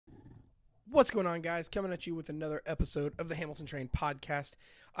What's going on, guys? Coming at you with another episode of the Hamilton Train podcast.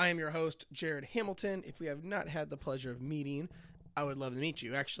 I am your host, Jared Hamilton. If we have not had the pleasure of meeting, I would love to meet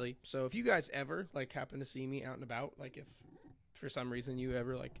you, actually. So if you guys ever, happen to see me out and about, if for some reason you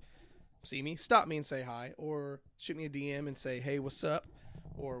ever, see me, stop me and say hi, or shoot me a DM and say, hey, what's up,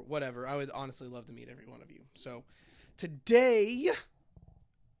 or whatever. I would honestly love to meet every one of you. So today,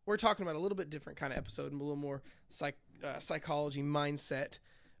 we're talking about a little bit different kind of episode, and a little more psychology, mindset.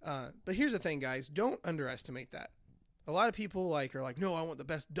 But here's the thing, guys. Don't underestimate that. A lot of people are like, no, I want the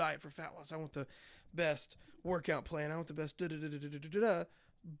best diet for fat loss. I want the best workout plan. I want the best da-da-da-da-da-da-da.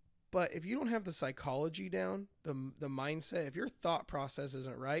 But if you don't have the psychology down, the mindset, if your thought process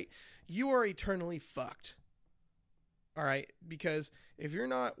isn't right, you are eternally fucked. All right? Because if you're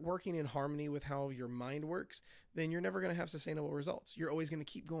not working in harmony with how your mind works, then you're never going to have sustainable results. You're always going to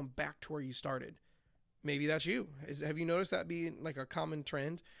keep going back to where you started. Maybe that's you. Have you noticed that being a common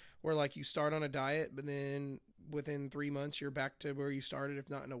trend where you start on a diet, but then within 3 months you're back to where you started, if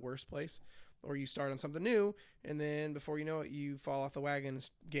not in a worse place, or you start on something new, and then before you know it, you fall off the wagon and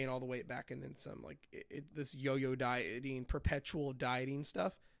gain all the weight back, and then some. This yo-yo dieting, perpetual dieting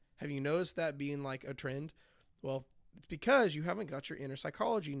stuff. Have you noticed that being a trend? Well, it's because you haven't got your inner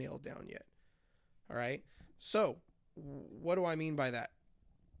psychology nailed down yet. All right. So what do I mean by that?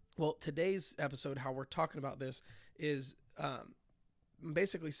 Well, today's episode, how we're talking about this is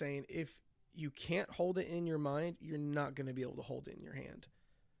basically saying if you can't hold it in your mind, you're not going to be able to hold it in your hand.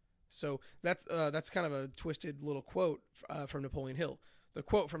 So that's kind of a twisted little quote from Napoleon Hill. The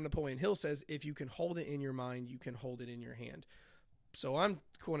quote from Napoleon Hill says, if you can hold it in your mind, you can hold it in your hand. So I'm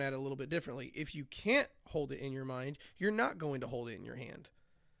going at it a little bit differently. If you can't hold it in your mind, you're not going to hold it in your hand.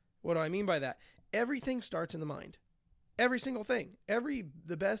 What do I mean by that? Everything starts in the mind. Every single thing,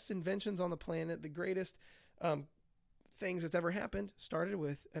 the best inventions on the planet, the greatest things that's ever happened started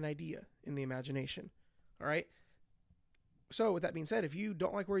with an idea in the imagination. All right. So with that being said, if you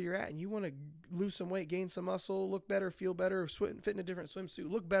don't like where you're at and you want to lose some weight, gain some muscle, look better, feel better, fit in a different swimsuit,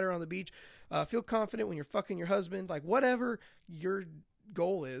 look better on the beach, feel confident when you're fucking your husband, whatever your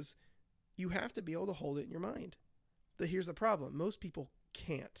goal is, you have to be able to hold it in your mind. But here's the problem. Most people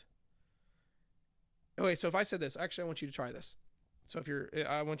can't. Okay, so if I said this, actually, I want you to try this. So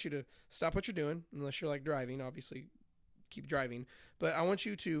I want you to stop what you're doing, unless you're driving, obviously keep driving, but I want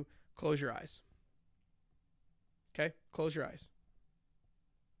you to close your eyes. Okay, close your eyes.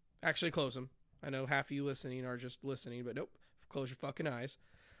 Actually, close them. I know half of you listening are just listening, but nope, close your fucking eyes.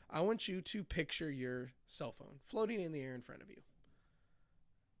 I want you to picture your cell phone floating in the air in front of you.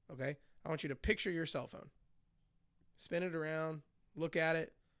 Okay, I want you to picture your cell phone. Spin it around, look at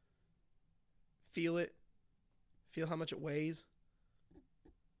it. Feel it. Feel how much it weighs.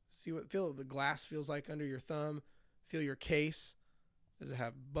 Feel what the glass feels like under your thumb. Feel your case. Does it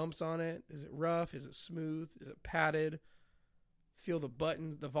have bumps on it? Is it rough? Is it smooth? Is it padded? Feel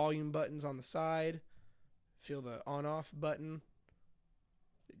the volume buttons on the side. Feel the on-off button.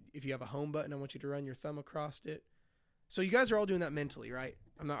 If you have a home button, I want you to run your thumb across it. So you guys are all doing that mentally, right?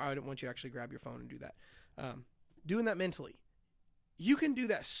 I don't want you to actually grab your phone and do that. Doing that mentally. You can do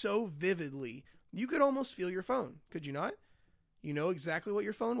that so vividly. You could almost feel your phone. Could you not? You know exactly what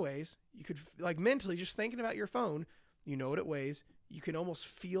your phone weighs. You could, mentally, just thinking about your phone, you know what it weighs. You can almost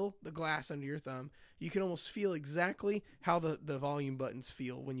feel the glass under your thumb. You can almost feel exactly how the volume buttons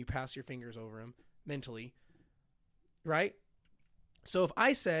feel when you pass your fingers over them mentally. Right? So if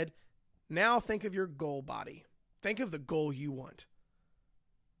I said, now think of your goal body. Think of the goal you want.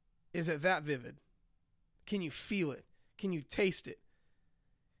 Is it that vivid? Can you feel it? Can you taste it?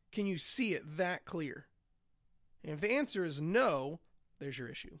 Can you see it that clear? And if the answer is no, there's your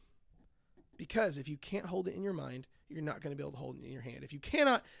issue. Because if you can't hold it in your mind, you're not going to be able to hold it in your hand. If you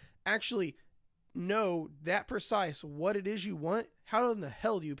cannot actually know that precise what it is you want, how in the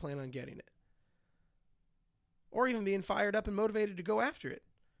hell do you plan on getting it? Or even being fired up and motivated to go after it.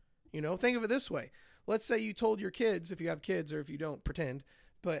 Think of it this way. Let's say you told your kids, if you have kids or if you don't, pretend.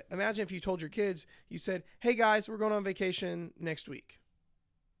 But imagine if you told your kids, you said, hey guys, we're going on vacation next week.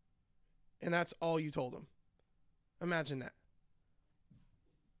 And that's all you told them. Imagine that.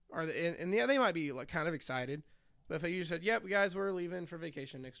 They might be kind of excited. But if you just said, yep, guys, we're leaving for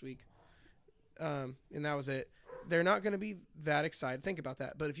vacation next week. And that was it. They're not going to be that excited. Think about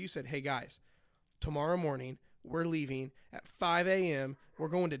that. But if you said, hey guys, tomorrow morning, we're leaving at 5 a.m. We're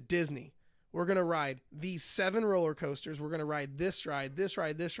going to Disney. We're going to ride these 7 roller coasters. We're going to ride this ride, this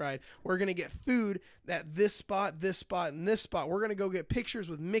ride, this ride. We're going to get food at this spot, and this spot. We're going to go get pictures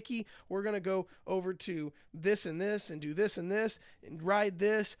with Mickey. We're going to go over to this and do this and ride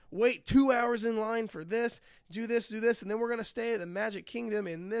this. Wait 2 hours in line for this, do this. And then we're going to stay at the Magic Kingdom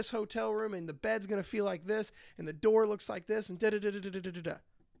in this hotel room, and the bed's going to feel like this, and the door looks like this, and da-da-da-da-da-da-da.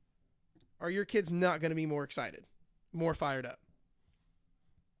 Are your kids not going to be more excited, more fired up?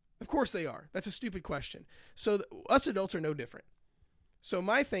 Of course they are. That's a stupid question. So us adults are no different. So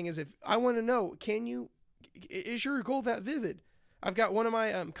my thing is, if I want to know, is your goal that vivid? I've got one of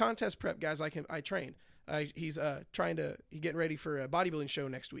my contest prep guys I train. He's getting ready for a bodybuilding show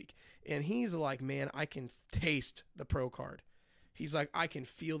next week. And he's like, man, I can taste the pro card. He's like, I can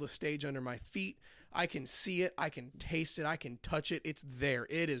feel the stage under my feet. I can see it. I can taste it. I can touch it. It's there.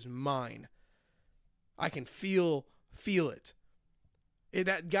 It is mine. I can feel it.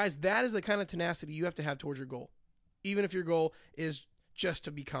 That is the kind of tenacity you have to have towards your goal. Even if your goal is just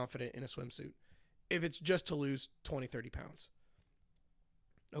to be confident in a swimsuit. If it's just to lose 20, 30 pounds.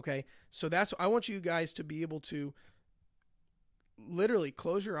 Okay? So I want you guys to be able to literally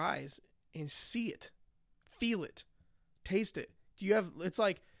close your eyes and see it. Feel it. Taste it. It's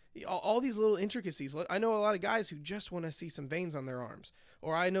like all these little intricacies. I know a lot of guys who just want to see some veins on their arms.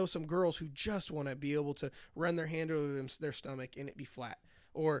 Or I know some girls who just want to be able to run their hand over their stomach and it be flat.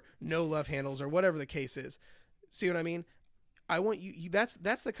 Or no love handles or whatever the case is. See what I mean? I want you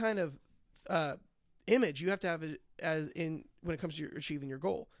that's the kind of image you have to have when it comes to achieving your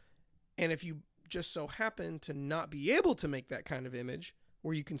goal. And if you just so happen to not be able to make that kind of image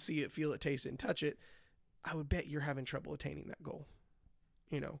where you can see it, feel it, taste it, and touch it, I would bet you're having trouble attaining that goal.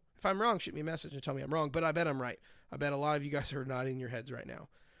 If I'm wrong, shoot me a message and tell me I'm wrong, but I bet I'm right. I bet a lot of you guys are nodding your heads right now.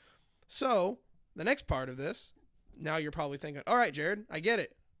 So the next part of this, now you're probably thinking, all right, Jared, I get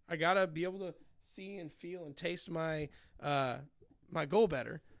it. I got to be able to see and feel and taste my goal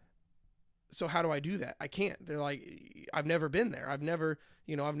better. So how do I do that? I can't. They're like, I've never been there. I've never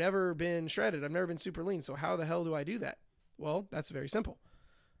been shredded. I've never been super lean. So how the hell do I do that? Well, that's very simple.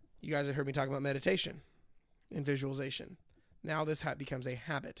 You guys have heard me talk about meditation and visualization. Now this becomes a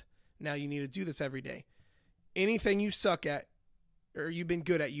habit. Now you need to do this every day. Anything you suck at or you've been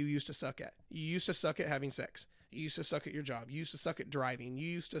good at, you used to suck at. You used to suck at having sex. You used to suck at your job. You used to suck at driving. You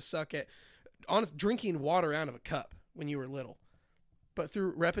used to suck at drinking water out of a cup when you were little. But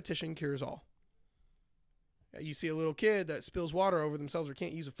through repetition cures all. You see a little kid that spills water over themselves or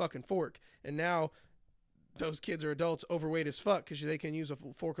can't use a fucking fork. And now those kids are adults overweight as fuck because they can use a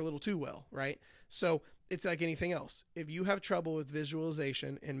fork a little too well, right? So it's like anything else. If you have trouble with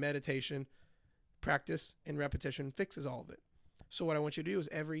visualization and meditation, practice and repetition fixes all of it. So what I want you to do is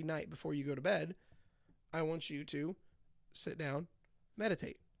every night before you go to bed, I want you to sit down,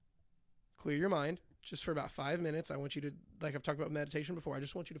 meditate, clear your mind just for about 5 minutes. I want you to, like I've talked about meditation before, I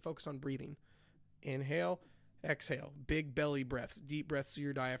just want you to focus on breathing. Inhale, exhale, big belly breaths, deep breaths through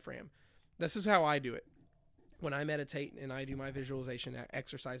your diaphragm. This is how I do it. When I meditate and I do my visualization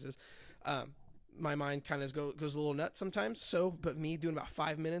exercises, my mind kind of goes a little nuts sometimes. But me doing about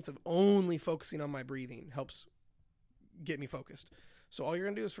 5 minutes of only focusing on my breathing helps get me focused. So all you're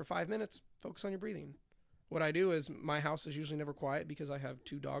going to do is for 5 minutes, focus on your breathing. What I do is my house is usually never quiet because I have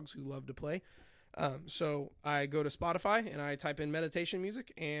 2 dogs who love to play. So I go to Spotify and I type in meditation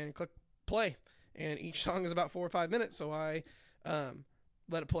music and click play. And each song is about 4 or 5 minutes. So I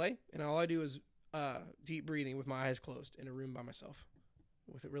let it play. And all I do is deep breathing with my eyes closed in a room by myself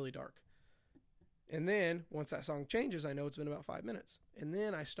with it really dark. And then once that song changes, I know it's been about 5 minutes. And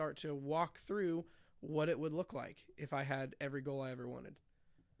then I start to walk through what it would look like if I had every goal I ever wanted.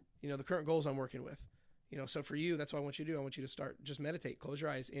 The current goals I'm working with. So for you, that's what I want you to do. I want you to start, just meditate, close your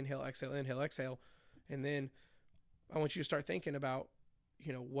eyes, inhale, exhale, and then I want you to start thinking about,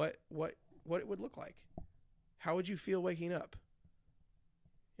 what it would look like. How would you feel waking up?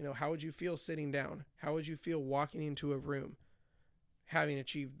 How would you feel sitting down? How would you feel walking into a room, having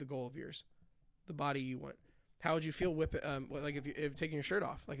achieved the goal of yours, the body you want? How would you feel like if taking your shirt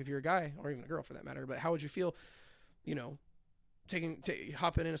off, like if you're a guy or even a girl for that matter? But how would you feel,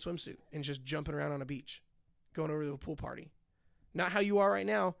 hopping in a swimsuit and just jumping around on a beach, going over to a pool party? Not how you are right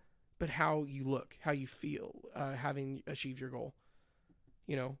now, but how you look, how you feel, having achieved your goal.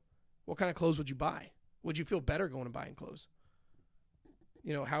 What kind of clothes would you buy? Would you feel better going and buying clothes?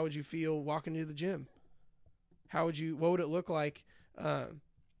 How would you feel walking into the gym? What would it look like? What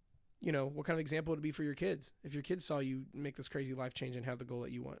kind of example would it be for your kids? If your kids saw you make this crazy life change and have the goal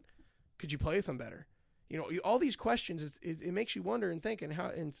that you want, could you play with them better? All these questions, it makes you wonder and think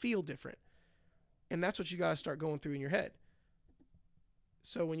and feel different. And that's what you got to start going through in your head.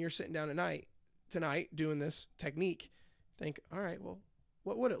 So when you're sitting down tonight doing this technique, think, all right, well,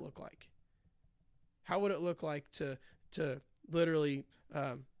 what would it look like? How would it look like to literally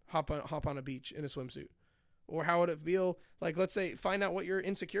hop on a beach in a swimsuit? Or how would it feel like, let's say, find out what you're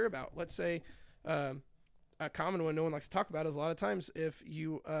insecure about. Let's say a common one no one likes to talk about is a lot of times if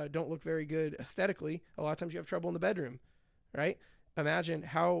you don't look very good aesthetically, a lot of times you have trouble in the bedroom, right? Imagine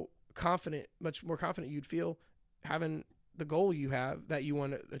how much more confident you'd feel having the goal you have that you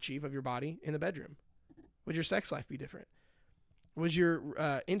want to achieve of your body in the bedroom. Would your sex life be different? Would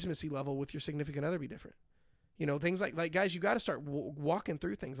your intimacy level with your significant other be different? You know, things like guys, you got to start walking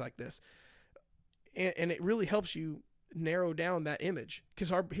through things like this. And it really helps you narrow down that image.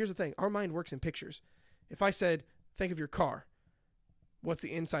 Because here's the thing, our mind works in pictures. If I said, think of your car, what's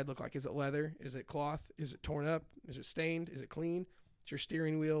the inside look like? Is it leather? Is it cloth? Is it torn up? Is it stained? Is it clean? Is your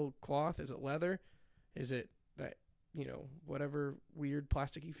steering wheel cloth? Is it leather? Is it that, whatever weird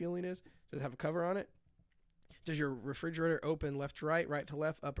plasticky feeling is? Does it have a cover on it? Does your refrigerator open left to right to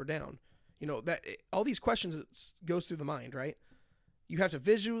left, up or down? All these questions goes through the mind, right? You have to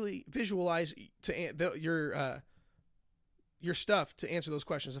visualize your stuff to answer those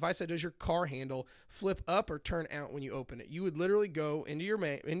questions. If I said, does your car handle flip up or turn out when you open it? You would literally go into your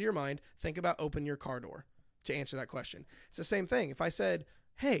mind, think about open your car door to answer that question. It's the same thing. If I said,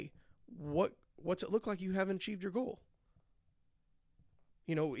 hey, what's it look like you haven't achieved your goal?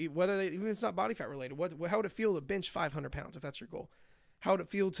 Even if it's not body fat related, how would it feel to bench 500 pounds if that's your goal? How would it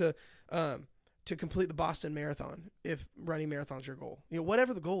feel to complete the Boston Marathon if running marathon's your goal?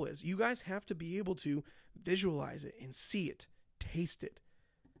 Whatever the goal is, you guys have to be able to visualize it and see it, taste it,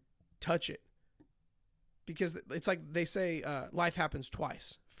 touch it. Because it's like they say, life happens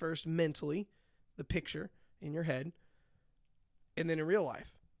twice. First, mentally, the picture in your head, and then in real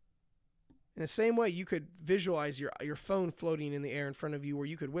life. In the same way, you could visualize your phone floating in the air in front of you, where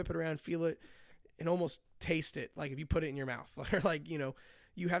you could whip it around, feel it, and almost taste it, like if you put it in your mouth. Or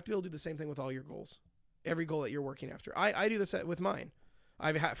you have to be able to do the same thing with all your goals. Every goal that you're working after. I do this with mine.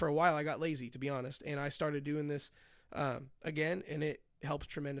 For a while, I got lazy, to be honest, and I started doing this again, and it helps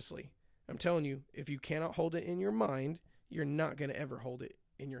tremendously. I'm telling you, if you cannot hold it in your mind, you're not going to ever hold it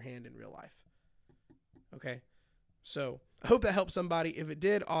in your hand in real life. Okay? So I hope that helps somebody. If it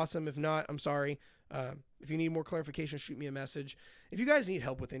did, awesome. If not, I'm sorry. If you need more clarification, shoot me a message. If you guys need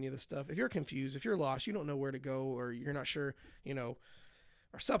help with any of this stuff, if you're confused, if you're lost, you don't know where to go, or you're not sure,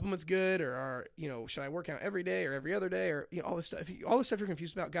 are supplements good, or should I work out every day or every other day, or all this stuff. All this stuff you're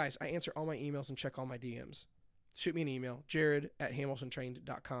confused about, guys, I answer all my emails and check all my DMs. Shoot me an email,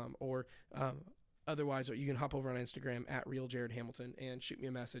 jared@hamiltontrained.com, or otherwise you can hop over on Instagram @realjaredhamilton and shoot me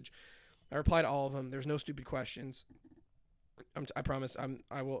a message. I reply to all of them. There's no stupid questions. I promise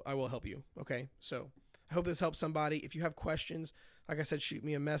I will help you. Okay. So I hope this helps somebody. If you have questions, like I said, shoot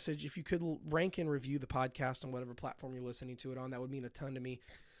me a message. If you could rank and review the podcast on whatever platform you're listening to it on, that would mean a ton to me,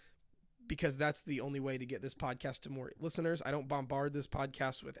 because that's the only way to get this podcast to more listeners. I don't bombard this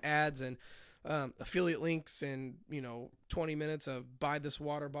podcast with ads and affiliate links and 20 minutes of buy this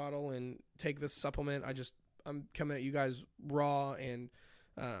water bottle and take this supplement. I'm coming at you guys raw and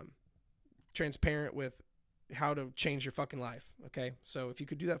transparent with how to change your fucking life. Okay. So if you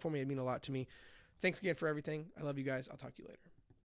could do that for me, it'd mean a lot to me. Thanks again for everything. I love you guys. I'll talk to you later.